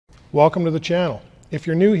Welcome to the channel. If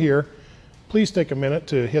you're new here, please take a minute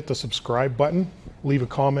to hit the subscribe button, leave a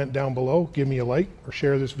comment down below, give me a like, or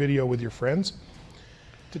share this video with your friends.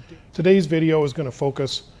 Today's video is going to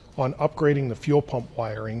focus on upgrading the fuel pump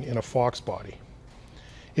wiring in a Foxbody.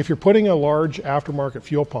 If you're putting a large aftermarket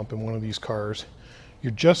fuel pump in one of these cars,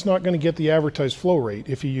 you're just not going to get the advertised flow rate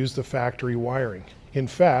if you use the factory wiring. In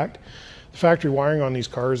fact, the factory wiring on these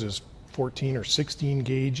cars is 14 or 16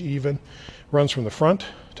 gauge even, runs from the front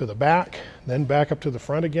to the back, then back up to the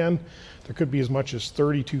front again. There could be as much as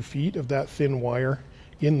 32 feet of that thin wire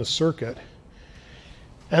in the circuit.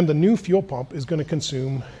 And the new fuel pump is going to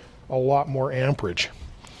consume a lot more amperage.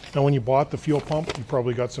 Now, when you bought the fuel pump, you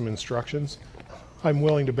probably got some instructions. I'm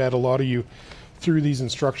willing to bet a lot of you threw these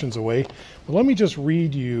instructions away. But let me just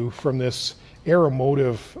read you from this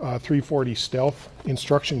Aeromotive 340 Stealth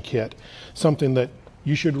instruction kit, something that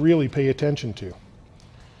you should really pay attention to.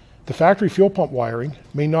 The factory fuel pump wiring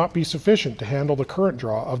may not be sufficient to handle the current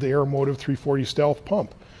draw of the Aeromotive 340 Stealth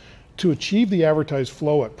pump. To achieve the advertised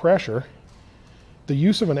flow at pressure, the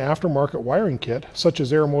use of an aftermarket wiring kit, such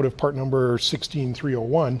as Aeromotive part number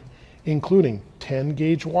 16301, including 10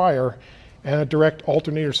 gauge wire and a direct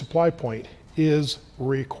alternator supply point, is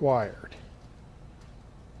required.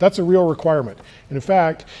 That's a real requirement. And in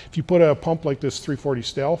fact, if you put a pump like this 340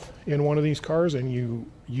 Stealth in one of these cars and you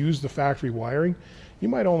use the factory wiring, you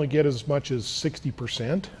might only get as much as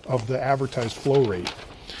 60% of the advertised flow rate.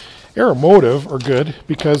 Aeromotive are good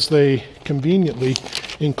because they conveniently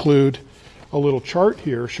include a little chart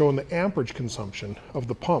here showing the amperage consumption of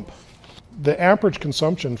the pump. The amperage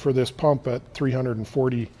consumption for this pump at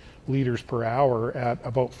 340 liters per hour at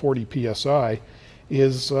about 40 psi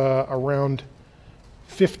is around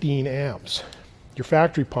 15 amps. Your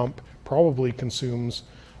factory pump probably consumes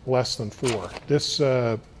less than 4.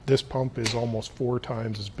 This pump is almost 4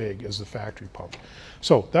 times as big as the factory pump.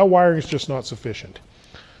 So that wiring is just not sufficient.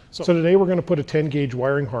 So today we're going to put a 10 gauge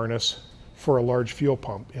wiring harness for a large fuel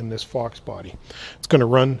pump in this Foxbody. It's going to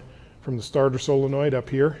run from the starter solenoid up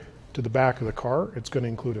here to the back of the car. It's going to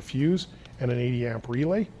include a fuse and an 80 amp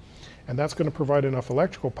relay, and that's going to provide enough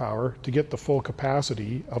electrical power to get the full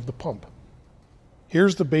capacity of the pump.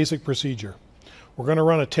 Here's the basic procedure. We're going to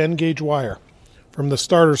run a 10 gauge wire from the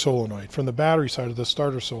starter solenoid, from the battery side of the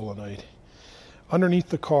starter solenoid, underneath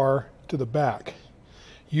the car to the back.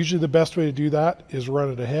 Usually the best way to do that is run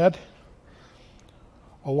it ahead,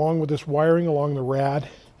 along with this wiring along the rad,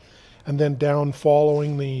 and then down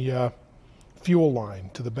following the fuel line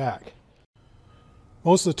to the back.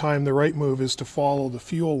 Most of the time the right move is to follow the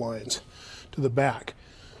fuel lines to the back.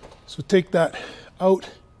 So take that out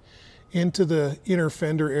into the inner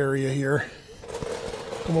fender area here,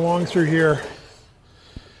 come along through here,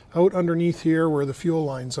 out underneath here where the fuel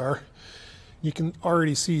lines are. You can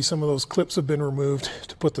already see some of those clips have been removed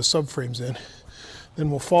to put the subframes in. Then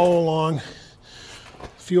we'll follow along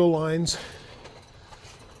fuel lines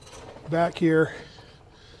back here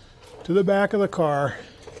to the back of the car,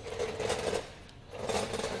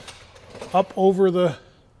 up over the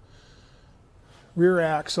rear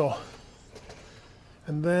axle,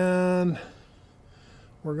 and then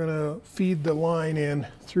we're going to feed the line in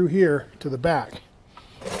through here to the back.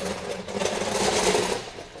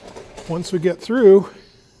 Once we get through,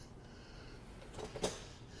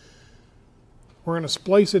 we're going to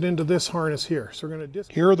splice it into this harness here. So we're going to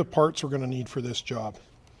here are the parts we're going to need for this job.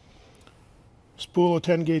 Spool of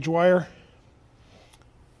 10 gauge wire,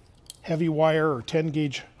 heavy wire or 10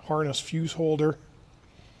 gauge harness fuse holder,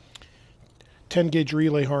 10 gauge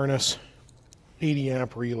relay harness, 80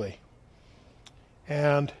 amp relay,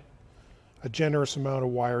 and a generous amount of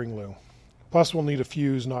wiring loom. Plus we'll need a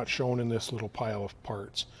fuse not shown in this little pile of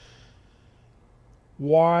parts.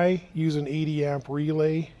 Why use an 80 amp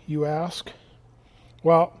relay, you ask?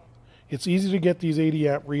 Well, it's easy to get these 80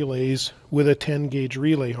 amp relays with a 10 gauge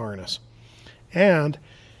relay harness. And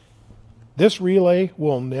this relay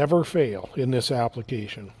will never fail in this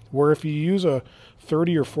application. Where if you use a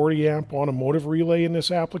 30 or 40 amp automotive relay in this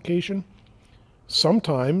application,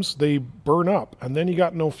 sometimes they burn up and then you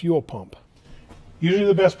got no fuel pump. Usually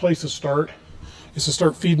the best place to start is to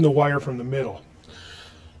start feeding the wire from the middle.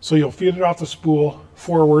 So you'll feed it off the spool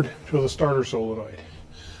forward to the starter solenoid.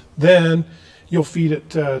 Then you'll feed it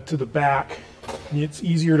to the back. And it's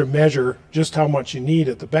easier to measure just how much you need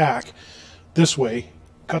at the back. This way,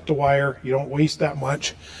 cut the wire, you don't waste that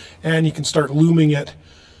much, and you can start looming it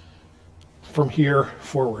from here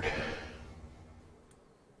forward.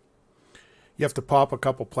 You have to pop a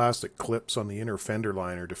couple plastic clips on the inner fender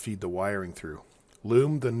liner to feed the wiring through.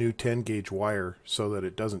 Loom the new 10 gauge wire so that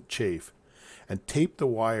it doesn't chafe, and tape the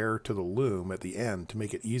wire to the loom at the end to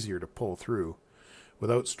make it easier to pull through.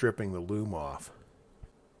 without stripping the loom off.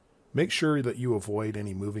 Make sure that you avoid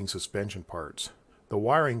any moving suspension parts. The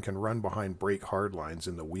wiring can run behind brake hard lines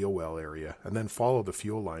in the wheel well area and then follow the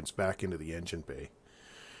fuel lines back into the engine bay.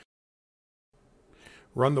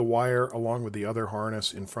 Run the wire along with the other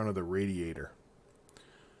harness in front of the radiator.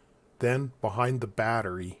 Then behind the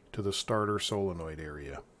battery to the starter solenoid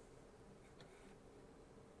area.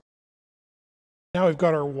 Now we've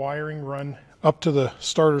got our wiring run up to the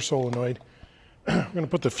starter solenoid. We're going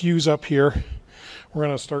to put the fuse up here. We're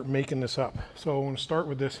going to start making this up. So I'm going to start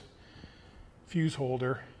with this fuse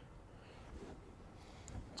holder.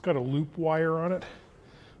 It's got a loop wire on it.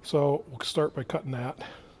 So we'll start by cutting that.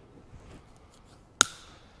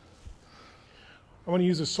 I'm going to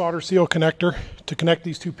use a solder seal connector to connect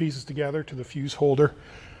these two pieces together to the fuse holder.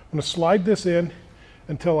 I'm going to slide this in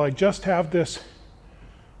until I just have this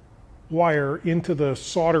wire into the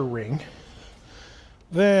solder ring.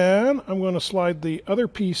 Then I'm going to slide the other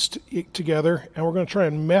piece together, and we're going to try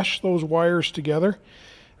and mesh those wires together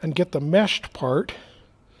and get the meshed part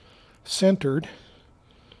centered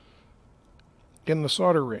in the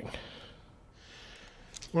solder ring.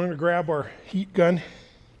 We're going to grab our heat gun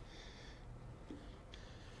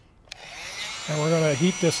and we're going to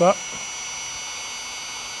heat this up.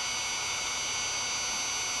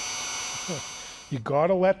 You got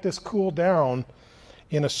to let this cool down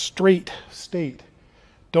in a straight state.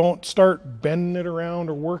 Don't start bending it around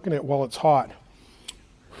or working it while it's hot.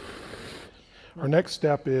 Our next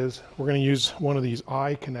step is we're going to use one of these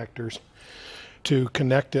eye connectors to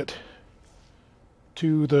connect it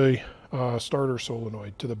to the starter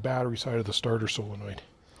solenoid, to the battery side of the starter solenoid.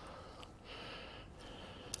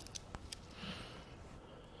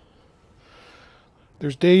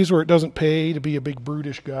 There's days where it doesn't pay to be a big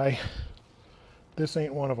brutish guy. This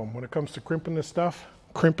ain't one of them. When it comes to crimping this stuff,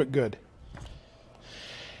 crimp it good.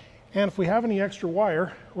 And if we have any extra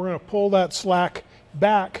wire, we're going to pull that slack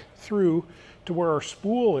back through to where our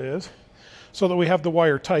spool is so that we have the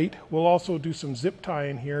wire tight. We'll also do some zip tie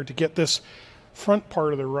in here to get this front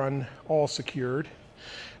part of the run all secured.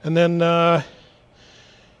 And then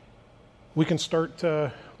we can start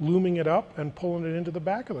looming it up and pulling it into the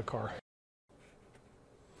back of the car.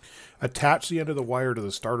 Attach the end of the wire to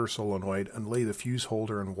the starter solenoid and lay the fuse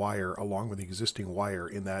holder and wire along with the existing wire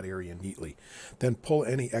in that area neatly. Then pull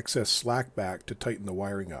any excess slack back to tighten the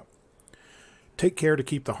wiring up. Take care to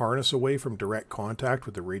keep the harness away from direct contact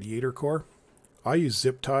with the radiator core. I use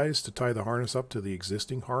zip ties to tie the harness up to the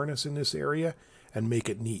existing harness in this area and make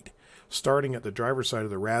it neat, starting at the driver's side of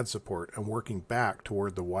the rad support and working back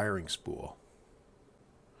toward the wiring spool.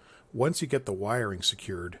 Once you get the wiring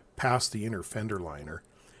secured past the inner fender liner,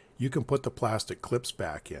 you can put the plastic clips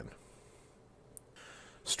back in.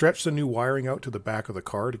 Stretch the new wiring out to the back of the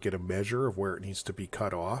car to get a measure of where it needs to be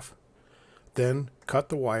cut off. Then cut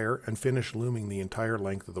the wire and finish looming the entire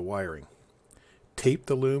length of the wiring. Tape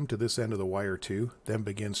the loom to this end of the wire too, then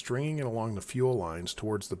begin stringing it along the fuel lines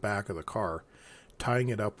towards the back of the car, tying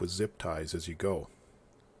it up with zip ties as you go.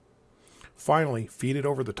 Finally, feed it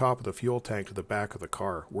over the top of the fuel tank to the back of the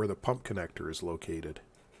car, where the pump connector is located.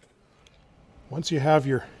 Once you have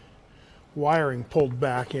your wiring pulled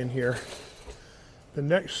back in here, the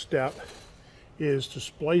next step is to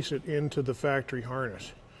splice it into the factory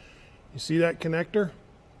harness. You see that connector?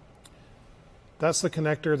 That's the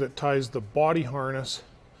connector that ties the body harness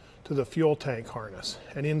to the fuel tank harness.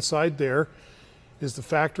 And inside there is the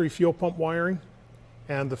factory fuel pump wiring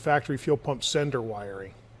and the factory fuel pump sender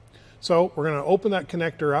wiring. So we're going to open that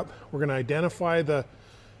connector up. We're going to identify the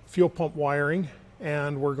fuel pump wiring,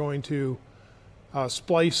 and we're going to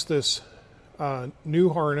splice this new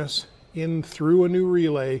harness in through a new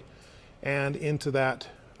relay and into that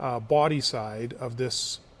body side of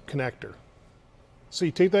this connector. So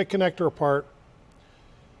you take that connector apart,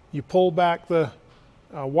 you pull back the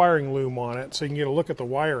wiring loom on it so you can get a look at the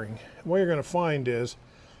wiring. And what you're going to find is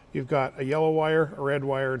you've got a yellow wire, a red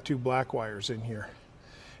wire, and two black wires in here.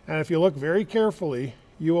 And if you look very carefully,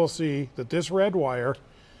 you will see that this red wire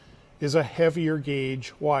is a heavier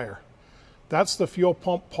gauge wire. That's the fuel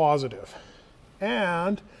pump positive.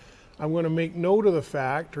 And I'm going to make note of the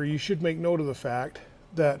fact, or you should make note of the fact,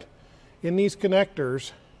 that in these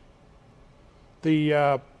connectors,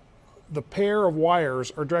 the pair of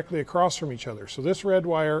wires are directly across from each other. So this red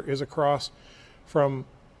wire is across from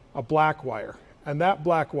a black wire, and that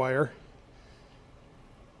black wire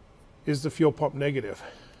is the fuel pump negative.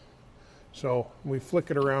 So when we flick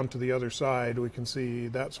it around to the other side, we can see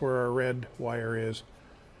that's where our red wire is.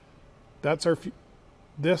 That's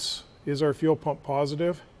this is our fuel pump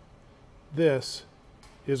positive. This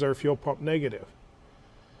is our fuel pump negative.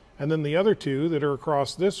 And then the other two that are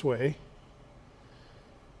across this way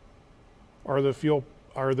are the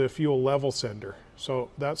fuel level sender. So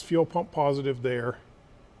that's fuel pump positive there,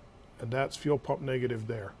 and that's fuel pump negative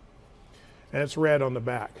there. And it's red on the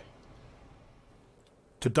back.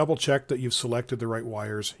 To double check that you've selected the right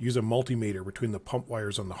wires, use a multimeter between the pump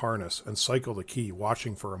wires on the harness and cycle the key,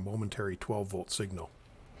 watching for a momentary 12-volt signal.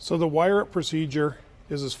 So the wire up procedure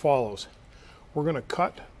is as follows. We're going to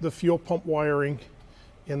cut the fuel pump wiring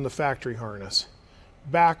in the factory harness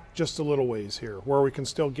back just a little ways here, where we can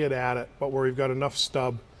still get at it, but where we've got enough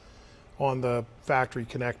stub on the factory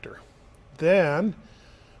connector. Then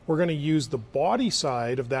we're going to use the body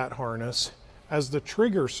side of that harness as the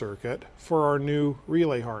trigger circuit for our new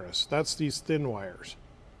relay harness. That's these thin wires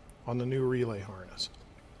on the new relay harness.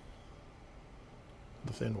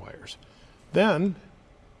 The thin wires. Then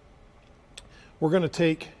we're going to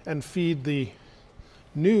take and feed the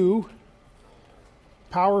new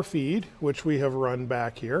power feed, which we have run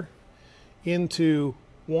back here, into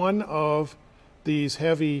one of these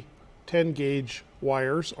heavy 10 gauge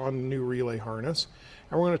wires on the new relay harness.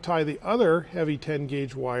 And we're going to tie the other heavy 10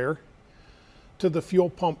 gauge wire to the fuel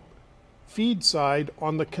pump feed side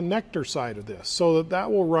on the connector side of this, so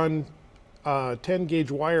that will run 10 gauge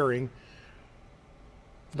wiring.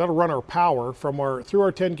 That'll run our power from through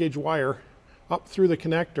our 10 gauge wire up through the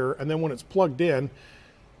connector, and then when it's plugged in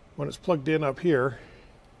up here,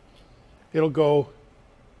 it'll go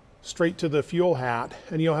straight to the fuel hat,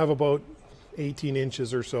 and you'll have about 18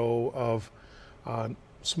 inches or so of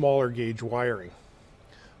smaller gauge wiring.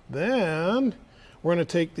 Then we're going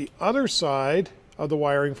to take the other side of the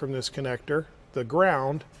wiring from this connector, the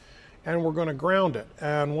ground, and we're going to ground it.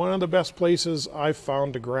 And one of the best places I've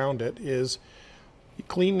found to ground it is you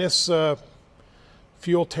clean this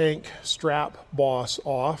fuel tank strap boss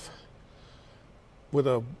off with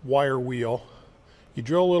a wire wheel. You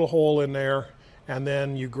drill a little hole in there, and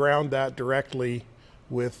then you ground that directly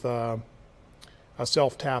with a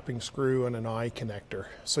self-tapping screw and an eye connector.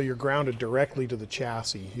 So you're grounded directly to the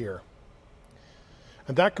chassis here.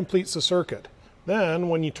 And that completes the circuit. Then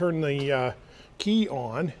when you turn the key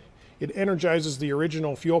on, it energizes the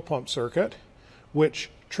original fuel pump circuit, which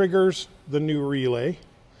triggers the new relay.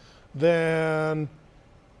 Then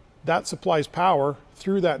that supplies power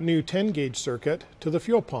through that new 10 gauge circuit to the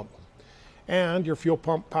fuel pump. And your fuel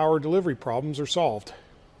pump power delivery problems are solved.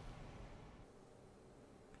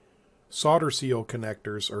 Solder seal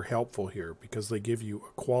connectors are helpful here because they give you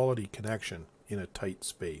a quality connection in a tight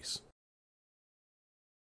space.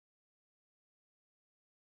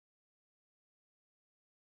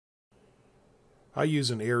 I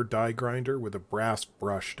use an air die grinder with a brass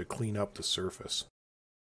brush to clean up the surface.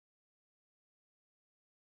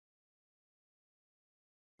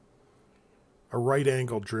 A right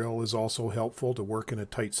angle drill is also helpful to work in a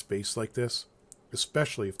tight space like this,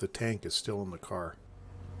 especially if the tank is still in the car.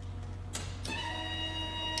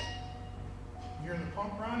 You're in the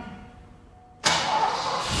pump run?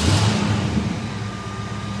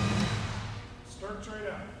 Starts right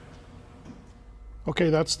up. Okay,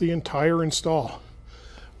 that's the entire install.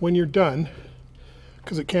 When you're done,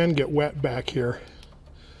 because it can get wet back here,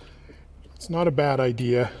 it's not a bad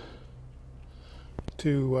idea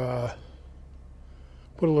to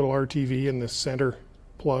put a little RTV in the center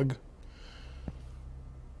plug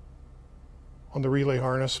on the relay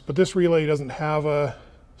harness. But this relay doesn't have a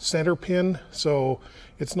center pin, so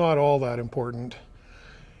it's not all that important.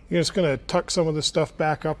 You're just going to tuck some of this stuff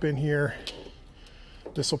back up in here.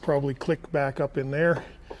 This will probably click back up in there.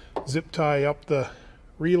 Zip tie up the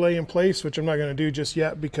relay in place, which I'm not going to do just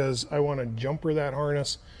yet because I want to jumper that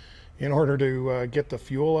harness in order to get the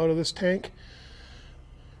fuel out of this tank.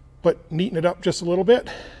 But neaten it up just a little bit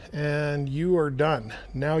and you are done.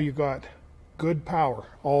 Now you got good power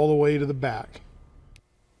all the way to the back.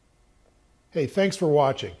 Hey, thanks for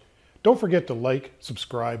watching. Don't forget to like,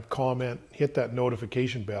 subscribe, comment, hit that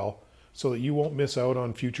notification bell so that you won't miss out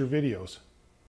on future videos.